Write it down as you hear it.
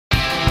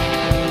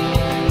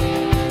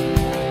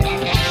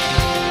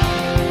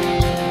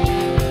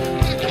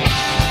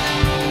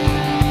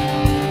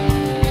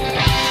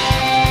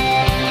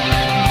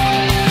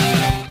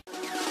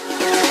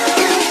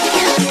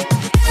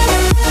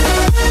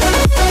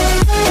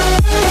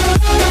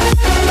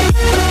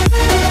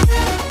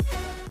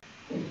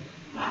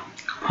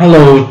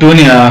Hello,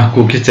 Tunia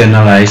Cookie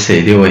Channel I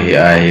say the way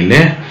I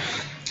le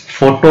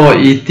photo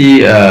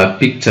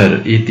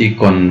picture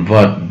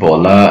convert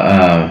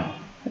bola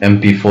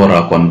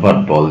MP4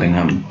 convert bolding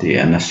ham ti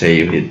ana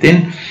say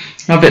within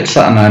a bit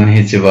sanan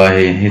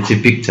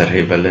hichi picture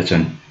he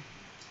velachon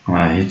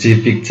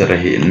hichi picture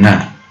he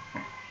na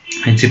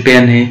hichi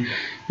pen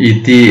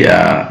he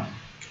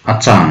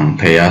achang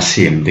thei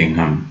sim ding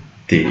ham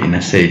ti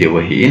ina say the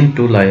way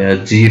into like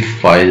a zip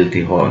file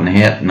ti ho na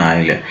het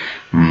nai le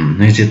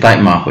hichi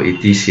type ma ho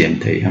sim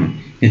thei ham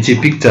hichi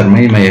picture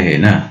mai he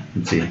na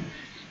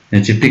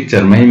hichi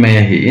picture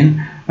mai he in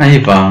ai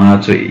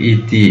banga cho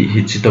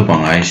hichi to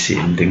bangai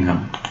sim ding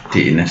ham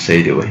ti ina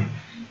say the way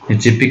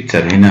hichi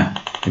picture he na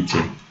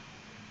hichi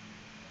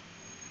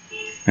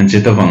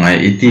to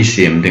bangai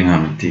sim ding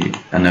ham ti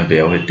ana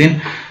veo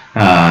hetin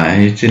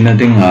hichi na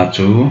ding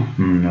chu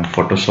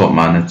photoshop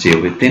mana che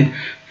within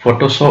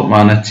photoshop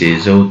mana che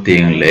zo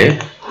ting le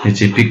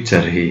hichi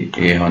picture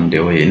hi hon de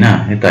we na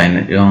hitai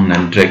na yong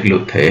nan drag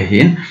lu the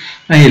hin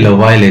ai lo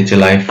wai le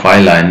chalai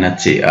file line na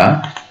che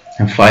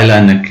file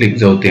line na click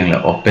zo ting le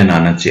open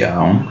ana che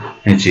ong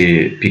hichi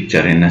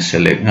picture in na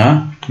select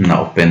na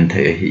open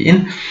the hin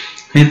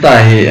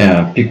hitai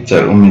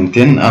picture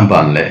umintin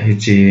aban le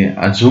hichi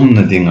zoom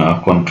na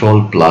dinga control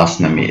plus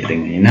na me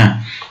ding ina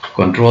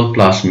control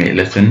plus me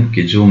lesson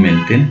ki zoom in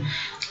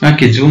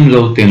ki zoom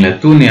lo ting le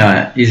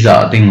tunia iza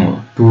dingo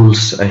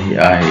tools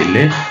ahi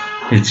le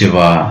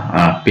hichiwa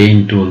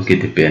paint tool ki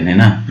pen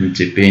na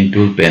hichi paint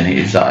tool pen hi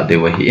iza de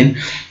wa hin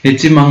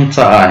hichi mang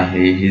cha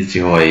hichi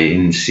hoi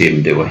in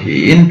sim de wa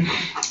hin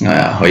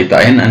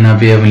hoitah in ana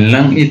biavin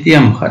lang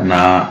itiam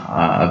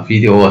khana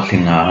video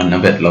thinga na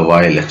bet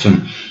lawai le chun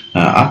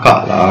aka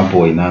la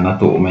boina na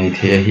to mai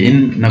the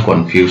hin na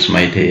confuse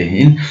mai the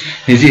hin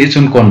hichi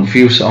chun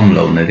confuse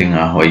lo na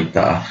ringa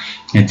hoitah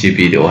hichi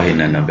video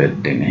hin na bet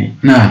ding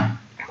na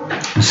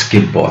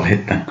skip ball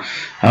hitan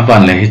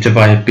aban le hichi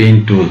bai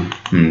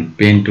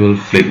paint tool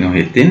flick no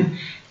hitin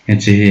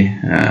hichi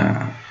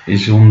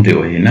zoom de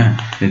wa na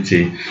hichi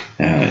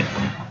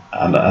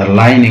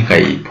line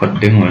kai phot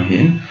ding wa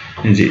hin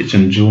hichi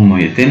chun zoom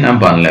hitin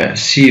aban le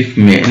shift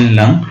me in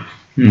lang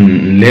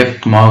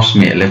left mouse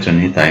me le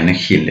chun hitai na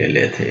khil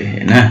le the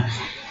na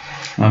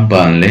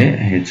aban le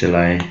hichi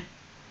lai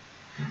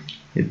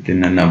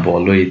hitin na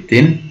bolo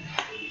hitin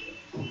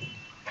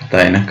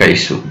tai na kai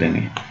suk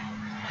ding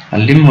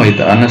alim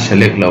hoitah ana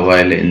select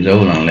lawai le injo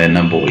lang le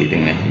na boi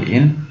ding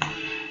in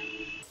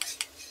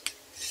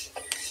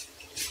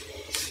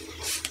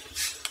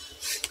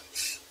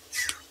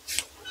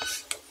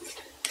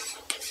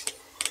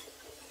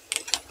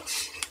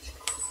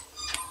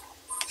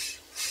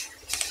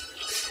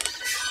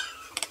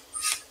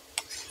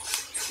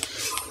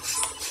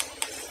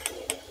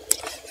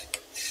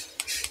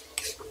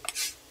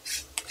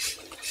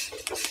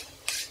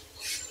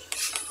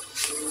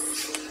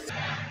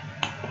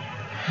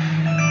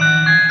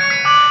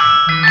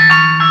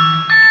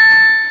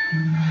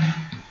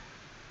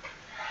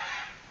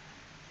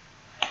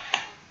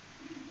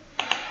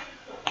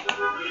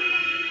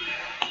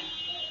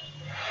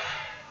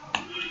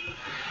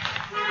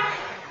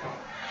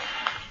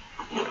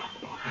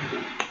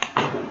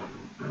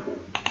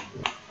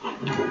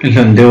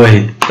lần đầu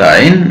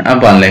hitain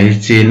aban le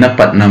hichi na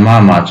pat na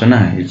ma chuna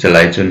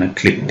hichalai chuna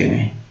click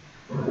ding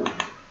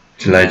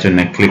chalai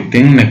chuna click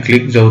ding na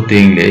click zo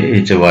ting le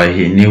hichawai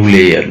hi new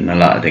layer na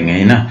la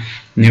ding na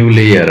new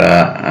layer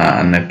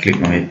na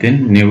click no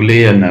hitin new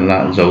layer na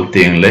la zo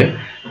ting le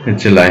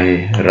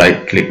hichalai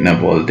right click na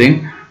bolding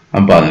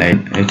aban le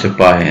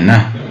hichapa he na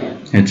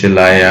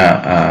hichalai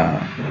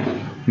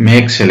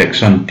make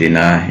selection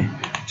tina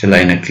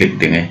chalai na click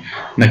ding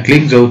na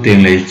click zo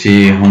ting le chi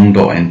hong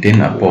do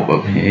entin a pop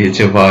up hi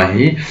chewa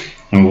hi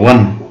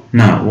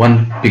one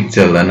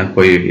picture la na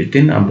koi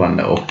hitin aban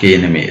la okay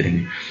na me ring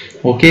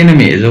okay na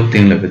me zo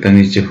ting le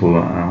betani chi hu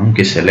hong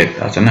ki select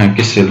achana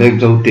ki select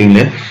zo ting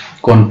le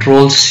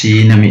control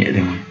c na me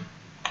ring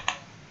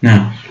na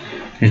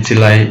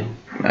hichilai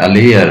a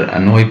layer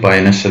anoi pai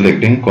na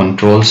selecting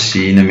control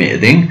c na me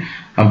ring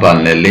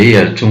aban le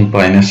layer chung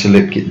pai na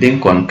select ding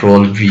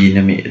control v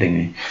na me ring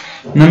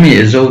na mi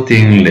zo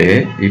ting le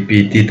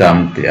ept tam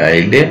te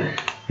ai le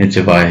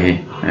hichwa hi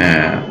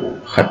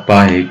khat pa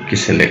hi ki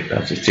select a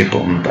chi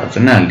form ta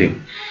chana lim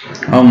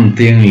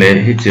ting le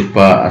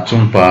hichpa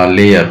achung pa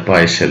layer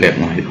pa select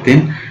no hitin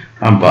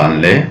aban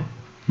le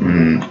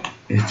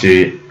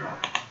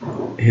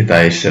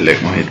hitai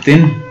select no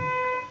hitin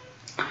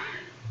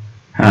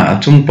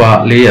achung pa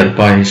layer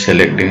pa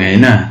select ding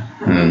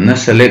na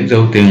select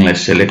zo ting le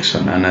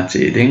selection ana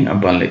chi ding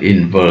aban le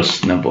inverse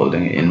na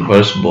bolding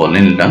inverse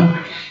bolin lang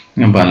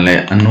aban le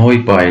anoi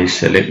pai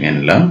select en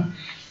lang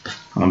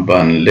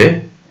aban le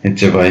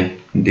hichai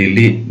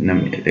delete na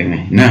me ding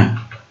na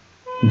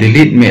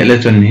delete me le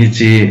chon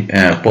hichi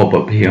pop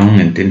up hi ong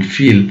in tin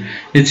field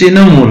hichi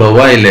na mu lo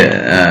wai le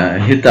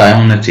hitai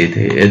ong na chi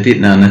the edit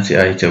na chi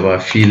ai chawa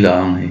field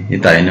ang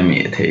hitai na me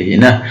the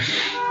na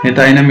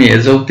hitai na me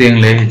zo ting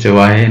le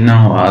hichai na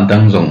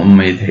adang jong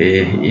mai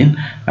the in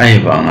ai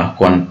wanga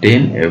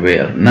content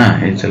aware na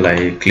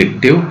hichai click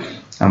tiu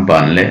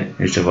ban le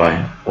ichi vai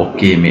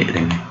okay me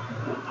ding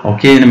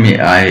okay na me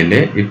ai le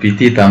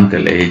ipt tam te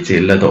le ichi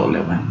la do le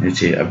ban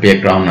ichi a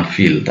background na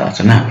fill ta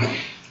chana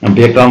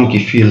background ki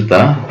fill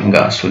ta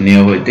nga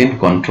sunia waitin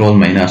control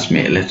minus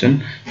me le chun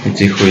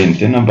ichi huin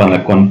tin ban la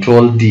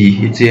control d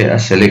ichi a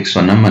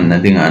selection na man na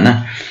dinga na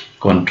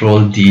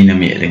control d na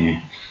me ding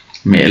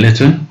me le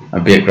chun a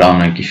background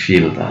na ki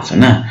fill ta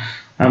chana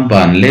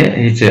ban le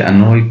ichi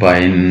anoi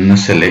pai na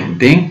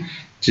selecting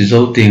chi zo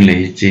ting le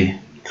ichi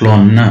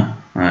clone na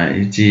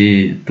ichi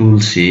tool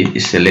si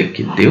select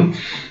ki deu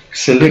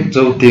select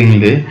zo ting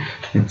le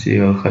ichi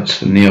khat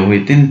sunia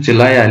waitin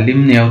chilaya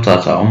lim neu cha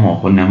cha mo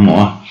ko na mo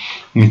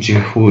ichi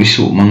hu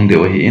isu mang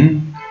deu hin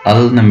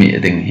al na me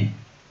ding hi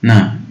na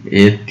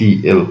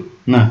atl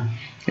na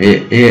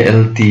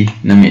alt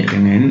na me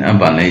ding hin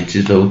ban le ichi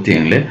zo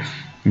ting le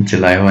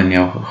chilaya wa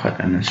neu khat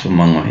ana su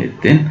mang ho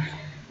hitin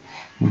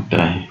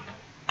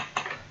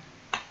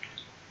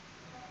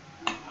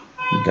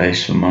dai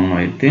su mang ho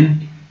hitin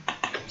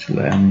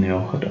chilaya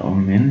neu khat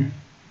omen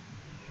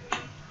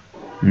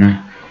na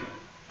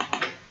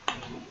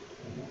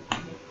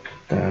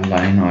ta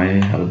line oi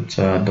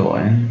halcha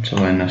doen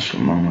choina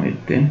sumang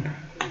oitin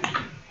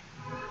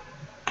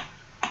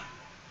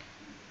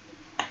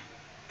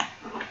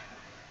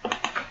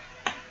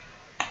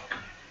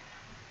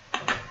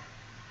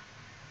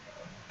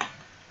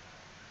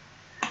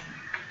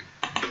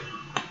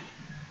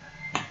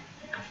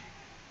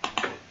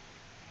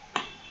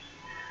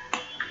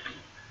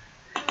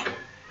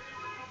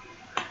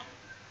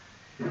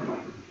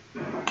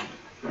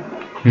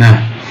na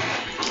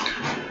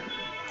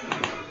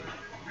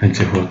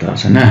ichi hota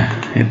sana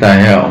eta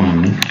ya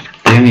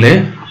ting le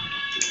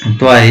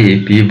toai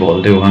pi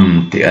bol deu ham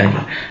ti ai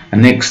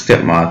next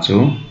step ma chu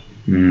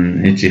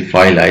ichi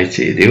file ai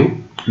chi deu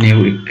new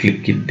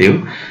click kit deu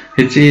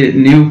ichi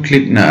new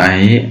click na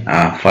ai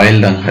file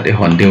dang hade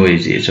hon deu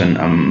ichi chon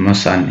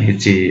masan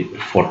ichi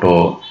photo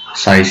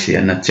size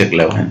ya na check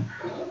lo han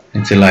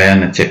ichi la ya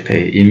na check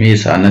thei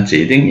image ana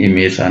chi ding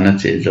image ana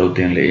chi zo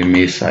ting le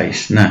image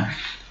size na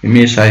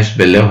image size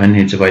below han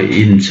ichi by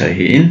inch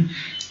hin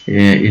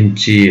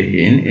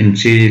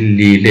inchi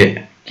li le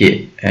ke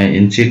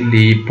inchi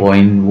li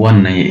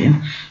 0.1 na hin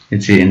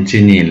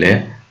inchi ni le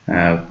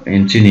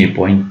inchi ni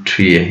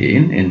 0.3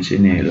 hin inchi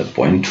ni le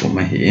 0.2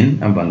 ma hin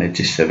aban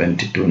ichi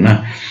 72 na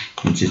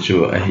inchi chu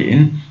a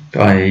hin to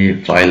ai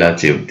file a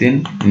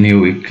cheutin new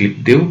click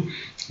deu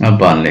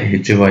aban le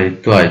ichi vai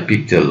to ai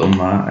pixel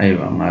oma ai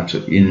wa nga chu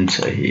inch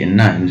a hin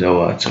na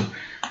injawa chu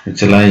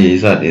ichi la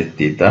is at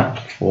theta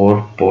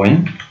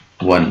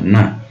 4.1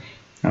 na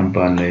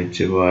aban le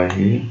ichi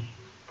vai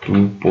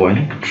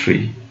 2.3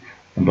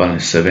 aban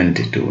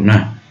 72 na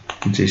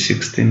ichi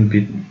 16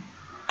 bit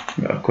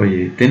ko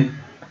yitin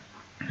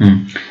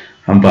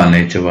aban le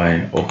ichi vai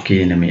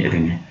okay na me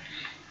ring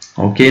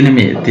okay na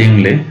me ting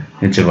le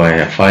ichi vai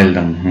file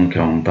dang hung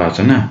kyong ta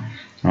chana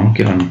am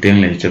ki han ting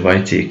le ichi vai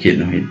chi ki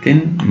no hitin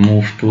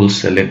move tool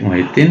select no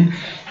hitin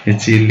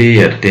ichi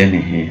layer te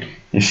ni hi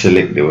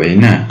select de wai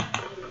na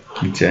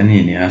ichi ani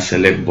ni a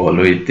select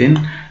bolo hitin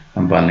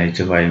aban le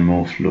ichi vai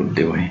move loop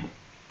de wai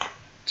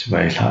ichi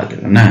vai la de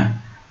na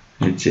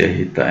ichi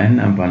hitain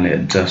aban le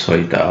adjust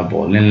hoitah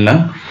bolin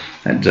lang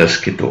adjust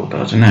ki to ta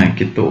chana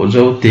ki to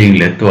zo ting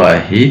le to a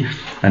hi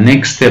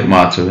next step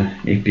ma chu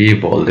ipi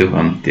bol de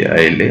ham ti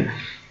ai le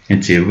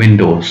ichi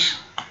windows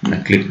na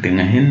click ding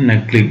hin na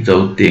click zo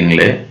ting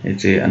le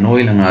ichi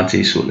anoi langa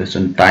chi su le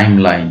chun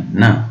timeline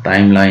na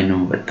timeline no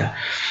bata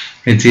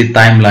ichi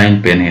timeline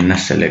pen hin na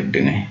select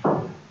ding ai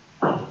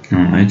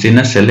ichi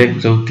na select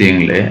zo ting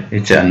le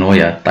ichi anoi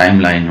ya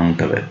timeline hong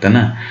ta beta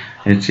na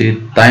ichi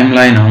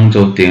timeline hong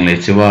zo ting le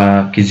chiwa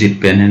kijit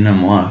pen hin na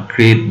mo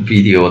create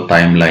video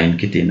timeline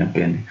kiti na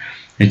pen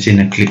ichi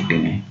na click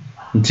ding ai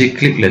ichi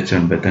click le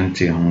chun betang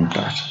chi hong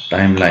ta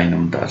timeline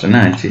hong ta na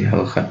ichi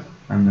hal khat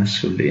ana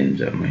sulin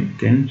ja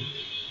maitin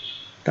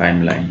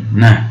timeline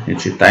na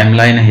ichi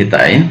timeline na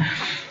hitain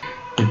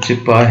ichi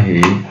pa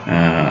hi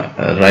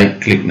right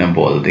click na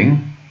bolding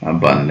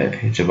aban le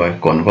ichi ba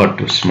convert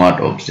to smart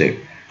object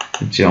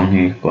ichi ong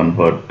hi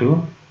convert to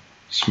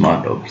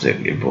smart object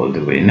li bold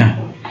we na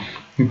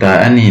ta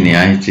ani ni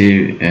ai chi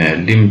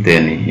lim te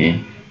ni hi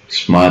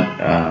smart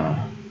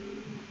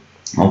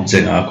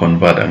object a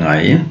convert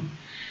angai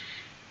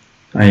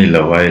ai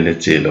lo wai le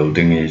che lo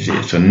ding hi ji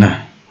chun na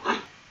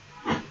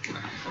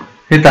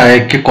hitai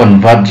ki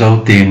convert zo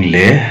ting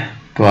le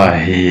to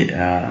hi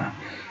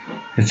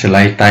it's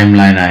like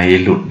timeline a hi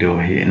lut do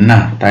hi na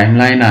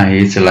timeline a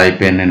hi chlai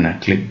pen na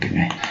click ding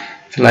ai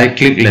chlai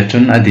click le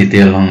chun a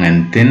detail hong en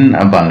tin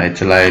aban le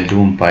chlai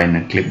loom pai na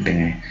click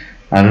ding ai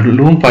ar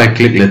loom pai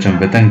click le chun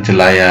betang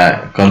chlai a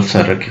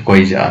cursor ki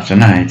koi ja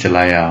chuna hi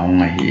chlai a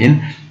hong hi in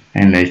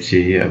en le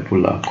chi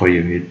apula koi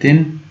hitin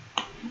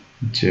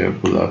che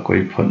apula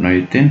koi phot no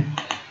hitin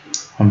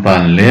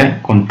aban le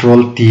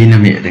control t na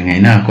me ding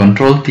ai na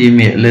control t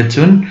me le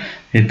chun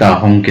ita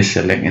hong ke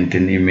select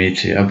in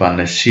image aban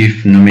le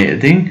shift na me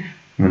ding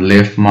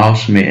left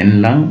mouse me en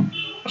lang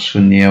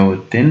suniao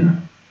tin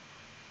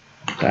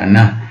ta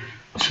na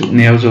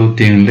suniao zo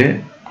ting le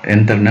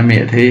enter na mi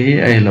the hi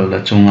ahilo la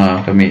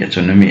chunga ka mi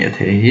chuna mi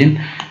the hin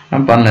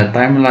ban la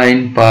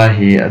timeline pa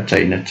hi a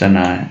chaina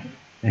chana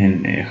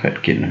in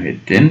khat kin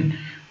hitin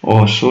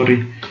oh sorry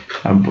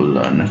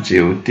abula na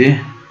chiuti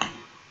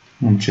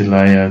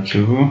chilaya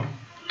chu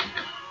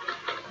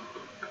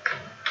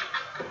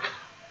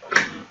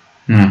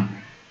na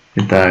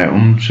ita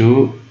chu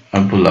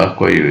abula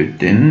ko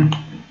yutin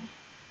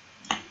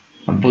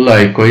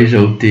abula ko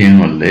zo ting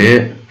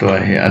ole to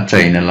he a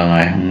chaina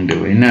langai hung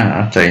deina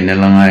a chaina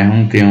langai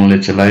hung ting ole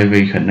chalai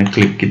ve khat na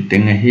click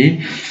kiting hi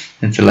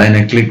chalai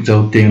na click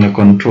zo ting la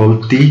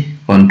control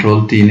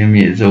T ni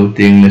mi zo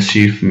ting la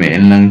shift me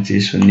en lang chi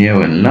sunia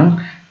wen lang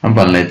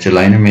ban la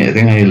chalai na me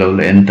ring ai lo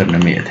la enter na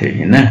me the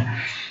hi na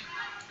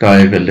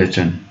kai vel le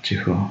chan chi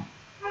ho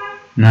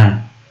na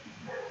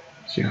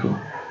chi ho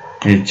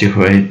e chi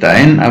ho ai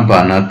tain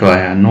abana to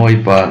ha noi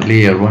pa li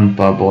ron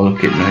pa bol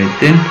kit na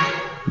tin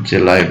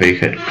chalai ve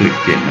khat click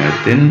kit na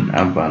tin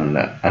aban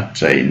la a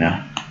chaina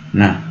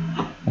na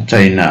a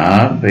chaina a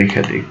ve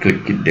khat click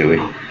kit de we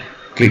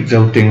click zo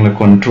ting la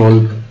control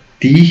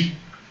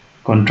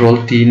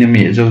T ni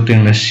mi zo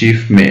ting la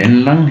shift me en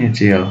lang he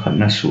chi al khat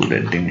na su le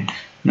ding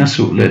na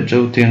su le zo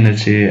ting la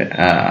chi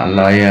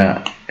alaya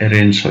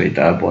arrange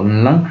hoitah bon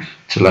lang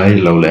chalai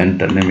lo la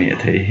enter na mi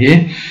the hi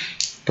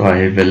to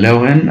ai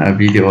velawen a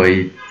video ai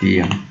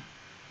tiang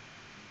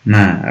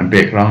na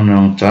background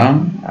nong chang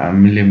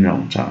milim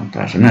nong chang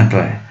ta na to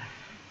ai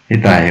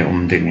hitai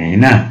ding ai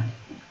na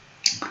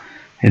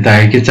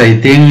hitai ki chai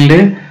ting le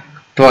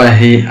to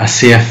ai a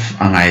save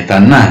angai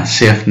tan na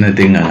save na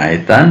ding angai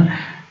tan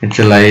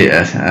chalai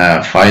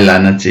file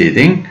ana chi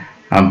ding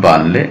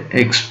ban le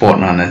export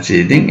na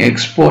chi ding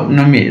export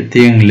na mi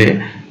ting le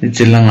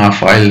chilanga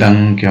file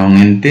lang kyong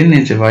in tin ni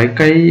chawai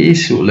kai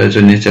su la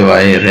chuni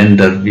chawai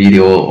render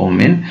video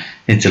omin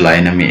chalai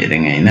na mi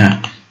ringai na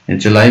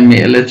chalai mi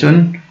le chun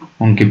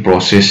onki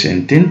process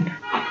in tin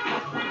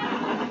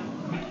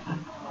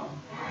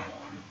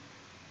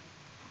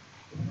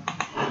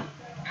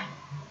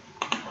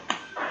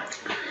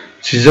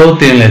Sizo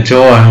tin le cho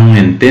hong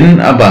in tin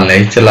aban le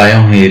chalai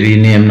hong hi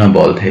rename na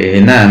bol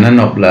the na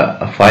nopla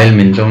file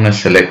min jong na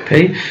select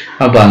thei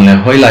aban le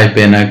hoilai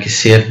pe na ki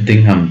save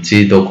ding ham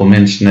chi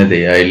documents na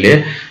de ai le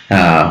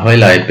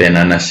hoilai pe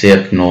na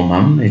save nom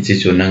ham chi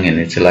chu nang in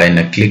chalai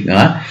na click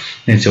nga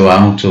ni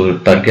chuang chu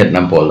target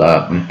na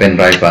bola pen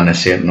drive na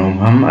save nom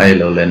ham ai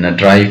lo le na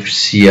drive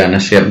c na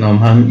save nom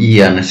ham e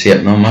na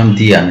save nom ham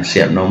d na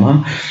save nom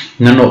ham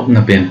nanop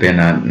na pen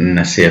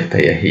na save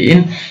thei hi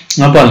in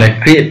aban le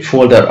create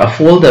folder a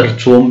folder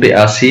chom be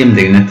a sim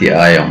ding na ti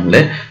ayong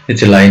le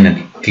chalai na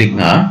click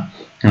nga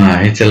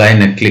chalai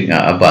na click nga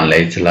aban le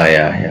chalai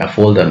a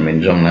folder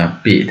min jong na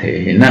pi the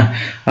hi na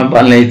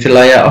aban le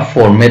chalai a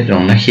format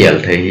jong na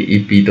hial the hi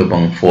ep to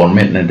bang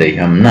format na dei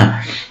ham na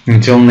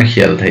jong na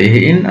hial the hi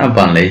in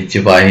aban le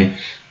chibai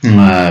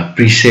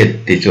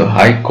preset ti cho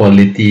high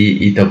quality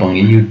ita bang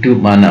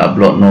YouTube mana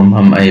upload nom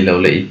ham ai lo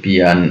le ep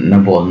an na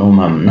bol nom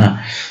ham na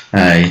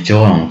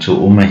chong chu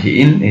hi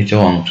in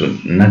chong chu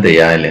na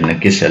de ai le na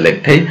ki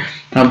select thei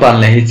ban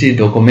le hi chi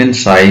document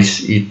size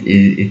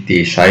it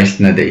size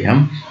na de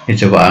ham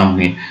chawang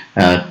hi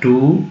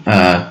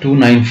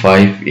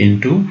 295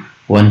 into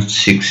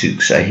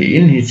 166 hi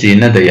in hi chi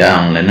na de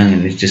yang le nang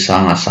ni chi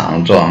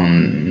sang jong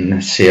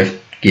save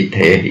kit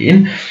the hi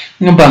in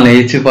ban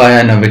le chi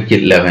ba na ve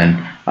kit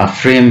 11 a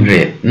frame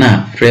rate na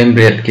frame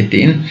rate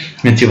kitin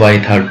chiwai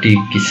 30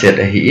 ki set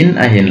hi in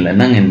a hin la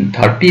nang in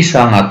 30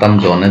 sang atam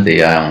zona de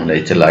yang le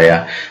chalaya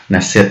na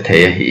set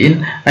the hi in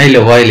ai le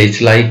wai le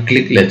chlai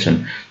click le chun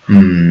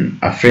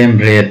a frame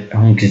rate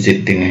hong ki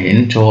jitting hin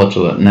cho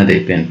na de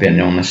pen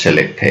yong na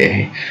select the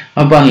hi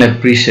aban le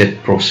preset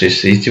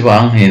process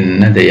chiwang hin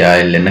na de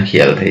ai le na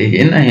khial the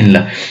hin a hin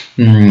la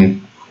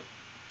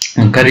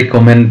ka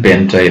recommend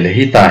pen chai le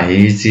hi ta hi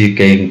chi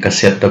ke ka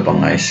set ta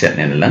bangai set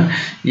nen lang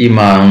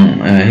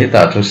imang hi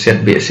ta to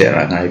set be se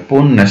ra ngai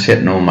pun na set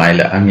no mai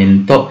la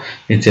amin to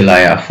ni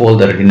chelai a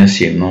folder hina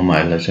sim no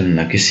mai la chun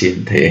na ki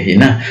sim the hi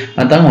na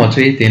atang ho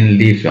chui tin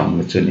leave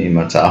yong chun i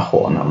ma cha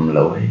ho nam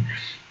lo hi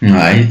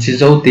ngai chi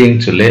zo ting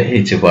chule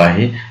hi chi ba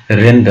hi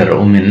render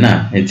umin na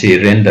hi chi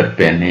render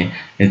pen hi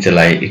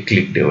chelai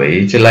click de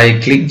wei chelai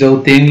click zo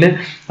ting le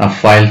a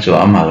file cho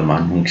amal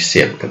man hung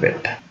save ta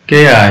bet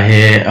ke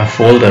he a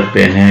folder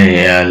pen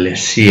he le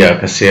sia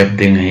ka save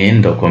ding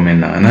hin document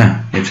na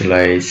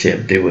chelai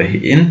save de wei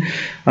in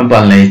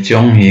aban le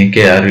chong hi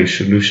ke a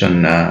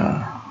resolution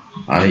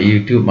a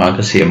YouTube ma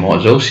ka se mo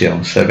zo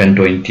siang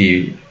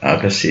 720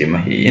 ka se ma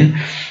hi in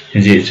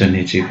ji chon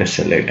hi chi ka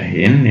select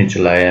hin ni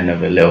chelai na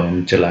velo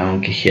him chelai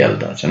ki khial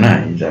ta chana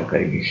ja ka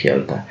ki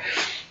khial ta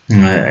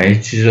ai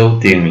chi zo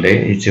ting le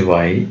i chi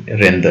wai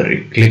render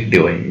click de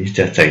wai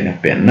cha chai na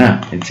pen na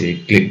chi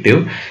click de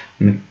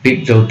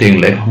click zo ting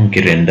le hong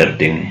ki render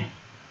ting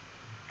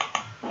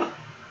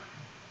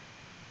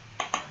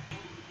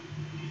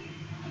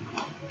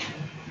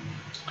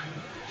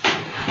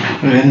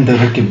render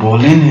ki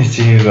bolin hi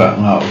chi ga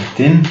nga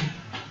utin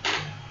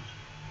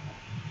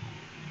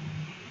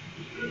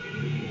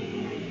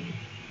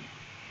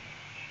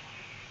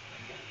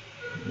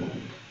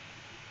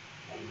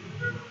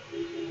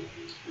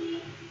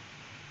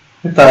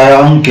ta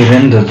ông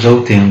kiren được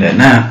dấu tiếng lệ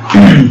na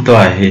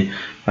tôi hi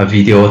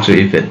video cho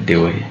event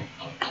điều hi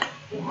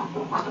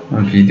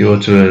video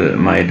cho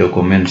my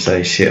document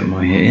sai share mo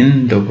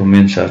hin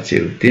document sa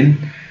chịu tin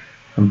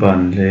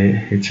ban le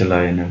hi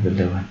chalai na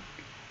velewan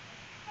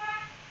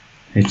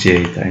hi che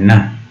tai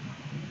na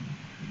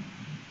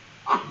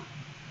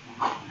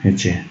hi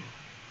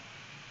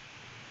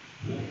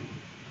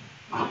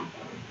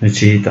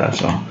che ta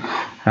so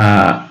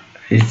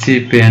hi chi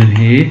pen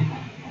hi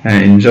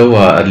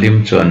injowa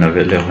lim cho na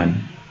velewan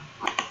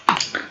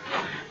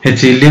hi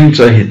chi lim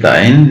cho hi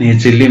tain hi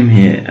chi lim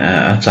hi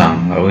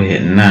achang au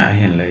hin na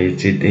hin lai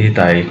chi hi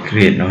tai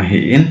create no hi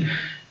in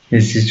hi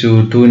chi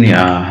chu tu ni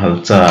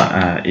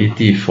halcha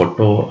iti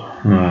photo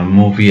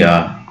movie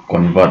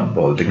convert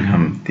bolding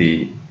ham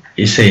ti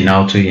isei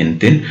now chu hin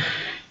tin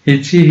hi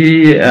chi hi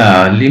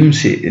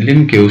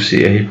lim keu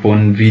si hi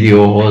pon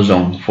video ho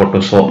jong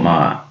photoshop ma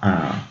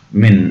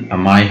min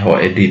amai ho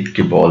edit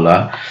ki bola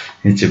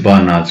hi chi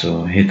bana chu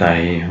hi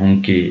tai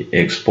hung ki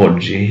export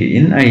ji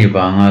in ai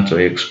banga chu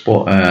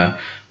export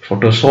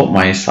photoshop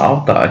mai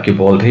sao ta ki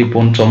bol thei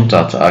pon chom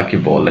cha cha ki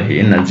bol hi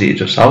in ji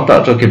chu sao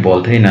ta chu ki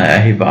bol thei na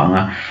hi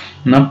banga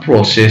na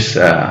process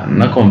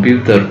na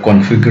computer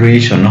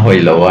configuration hoi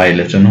lawai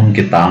le chun hung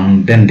ki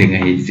tang den ding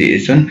hi ji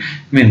chun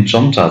min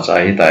chom cha cha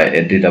hi tai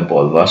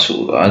editable wa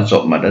su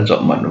job ma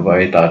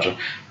vai ta chu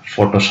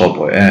photoshop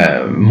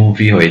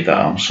movie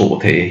hoitah so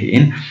the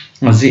in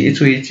ji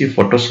chu chi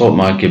photoshop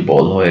ma ke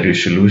bol hoi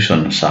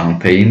resolution sang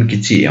thein ki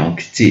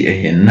chi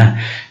hin na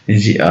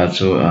ji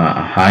chu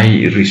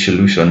high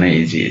resolution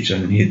ai ji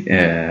chun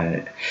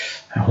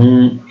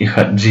hung I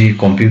khat ji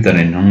computer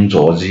in hung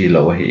jo ji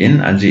lo hi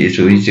in ji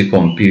chu chi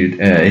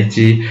computer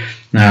ji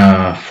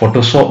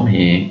photoshop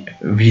hi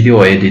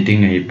video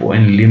editing hi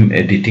point lim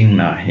editing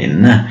na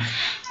hin na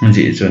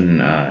ji chun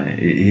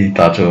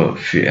ta chu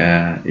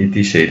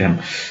iti sei tham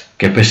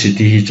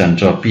capacity hi chan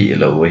cho pi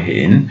lo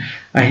hin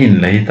a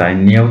hin lai tai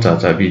neu cha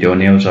cha video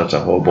neu cha cha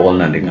ho bol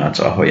na dinga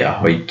cha ho ya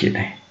hoi ki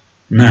nei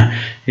na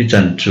hi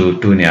chan chu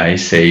tu ni ai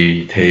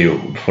sei theu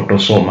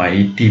photoshop ma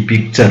iti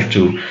picture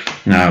chu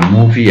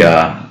movie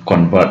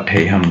convert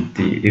thei ham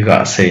ti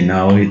iga sei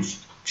now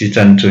chi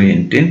chan chu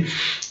hin tin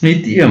ni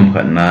ti am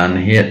khan nan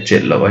he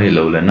chet lo hi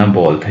lo la na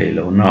bol thei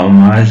lo na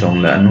ma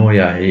jong la no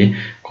ya hi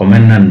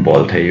comment nan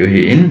bol thei yu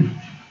hi in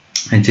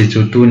chi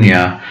chu tu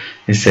nia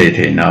hi sei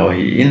thei now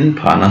hi in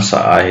phana sa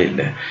ai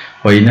le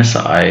hoina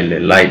sa ai le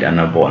like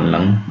ana bon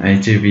lang ai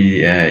chi vi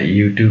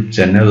YouTube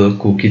channel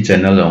KUKI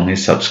channel ong hi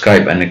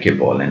subscribe ana ke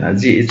bol na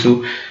ji chu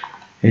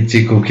hi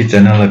chi KUKI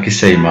channel ki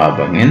sei ma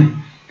bangin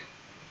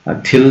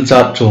thil cha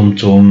chom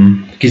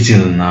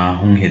kijil na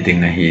hung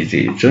heting hi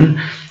ji chun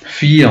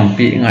fi ong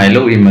pi ngai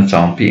lo I ma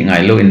chang pi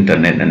ngai lo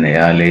internet na ne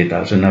a le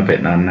ta chun na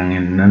bet na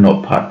nangin na no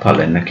phat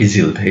le na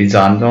kijil thei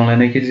jan dong le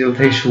na kijil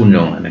thei sun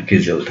jong na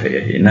kijil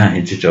thei hi na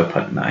hi chi cho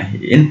phat na hi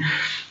in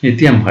ni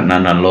tiam phat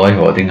na loi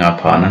ho dinga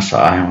pha na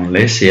sa hong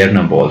le share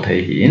na bol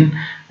thei hi in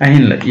a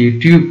hin la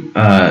YouTube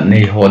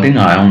nei ho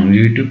dinga ong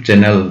YouTube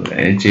channel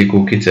chi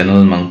KUKI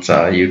channel mang cha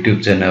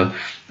YouTube channel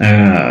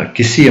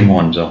kisi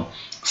mon jong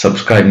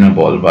subscribe na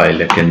bol bai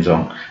le ken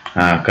jong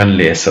kan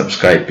le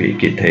subscribe pi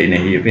ki thei na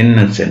hi win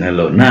na channel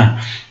lo na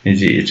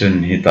ji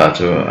chun hi ta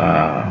chu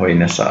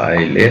hoina sa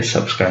ai le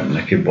subscribe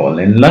na ki bol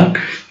in lang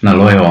na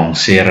loi hong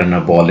share na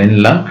bol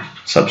in lang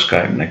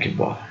subscribe na ki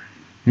bol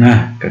na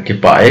ka ki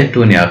pa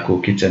tu nia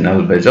KUKI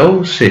channel be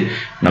jo se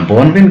na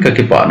bon win ka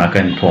ki pa na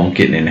kan phong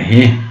ki ne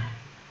hi